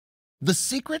The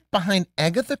secret behind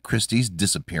Agatha Christie's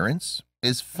disappearance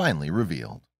is finally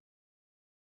revealed.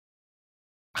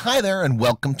 Hi there and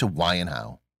welcome to Why and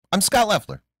How. I'm Scott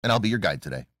Leffler and I'll be your guide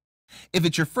today. If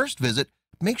it's your first visit,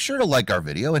 make sure to like our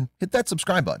video and hit that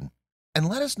subscribe button and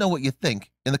let us know what you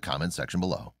think in the comment section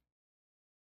below.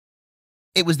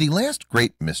 It was the last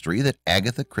great mystery that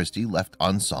Agatha Christie left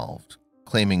unsolved,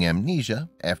 claiming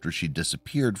amnesia after she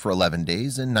disappeared for 11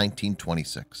 days in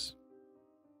 1926.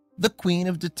 The queen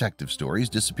of detective stories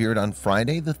disappeared on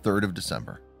Friday, the 3rd of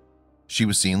December. She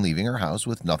was seen leaving her house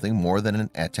with nothing more than an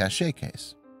attaché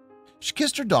case. She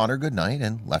kissed her daughter goodnight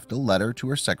and left a letter to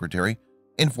her secretary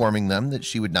informing them that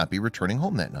she would not be returning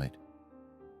home that night.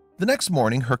 The next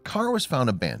morning, her car was found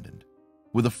abandoned,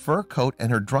 with a fur coat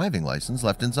and her driving license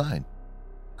left inside.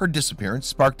 Her disappearance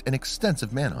sparked an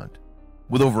extensive manhunt,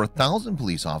 with over 1,000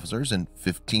 police officers and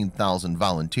 15,000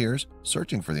 volunteers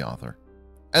searching for the author,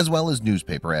 as well as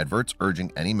newspaper adverts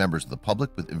urging any members of the public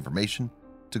with information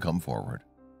to come forward.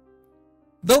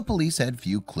 Though police had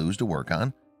few clues to work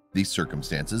on, the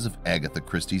circumstances of Agatha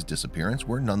Christie's disappearance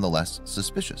were nonetheless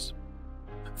suspicious.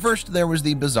 First, there was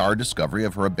the bizarre discovery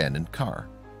of her abandoned car.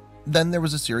 Then there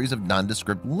was a series of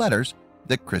nondescript letters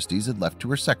that Christie's had left to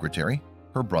her secretary,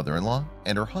 her brother-in-law,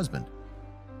 and her husband.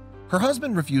 Her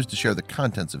husband refused to share the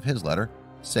contents of his letter,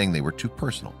 saying they were too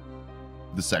personal.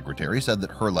 The secretary said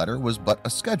that her letter was but a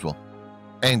schedule,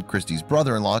 and Christie's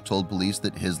brother-in-law told police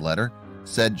that his letter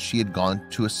said she had gone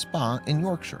to a spa in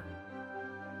Yorkshire.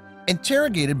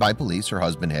 Interrogated by police, her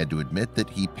husband had to admit that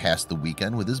he passed the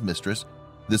weekend with his mistress.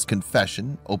 This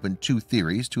confession opened two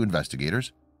theories to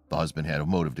investigators. The husband had a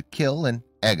motive to kill and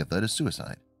Agatha to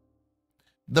suicide.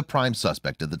 The prime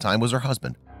suspect at the time was her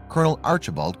husband, Colonel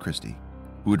Archibald Christie,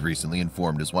 who had recently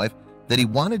informed his wife that he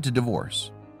wanted to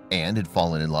divorce and had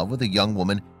fallen in love with a young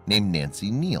woman named Nancy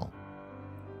Neal.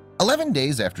 11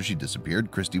 days after she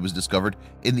disappeared, Christie was discovered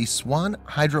in the Swan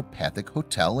Hydropathic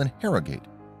Hotel in Harrogate,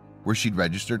 where she'd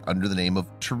registered under the name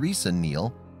of Teresa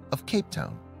Neal of Cape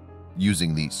Town,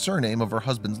 using the surname of her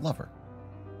husband's lover.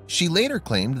 She later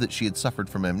claimed that she had suffered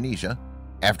from amnesia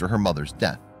after her mother's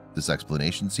death. This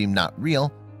explanation seemed not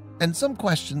real, and some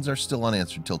questions are still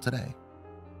unanswered till today.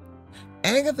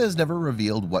 Agatha has never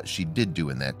revealed what she did do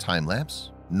in that time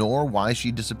lapse, nor why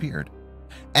she disappeared,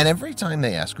 and every time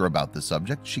they asked her about the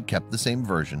subject, she kept the same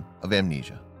version of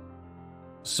amnesia.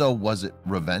 So was it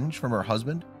revenge from her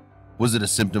husband? Was it a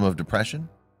symptom of depression?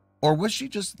 Or was she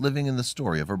just living in the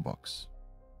story of her books?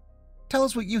 Tell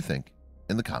us what you think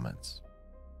in the comments.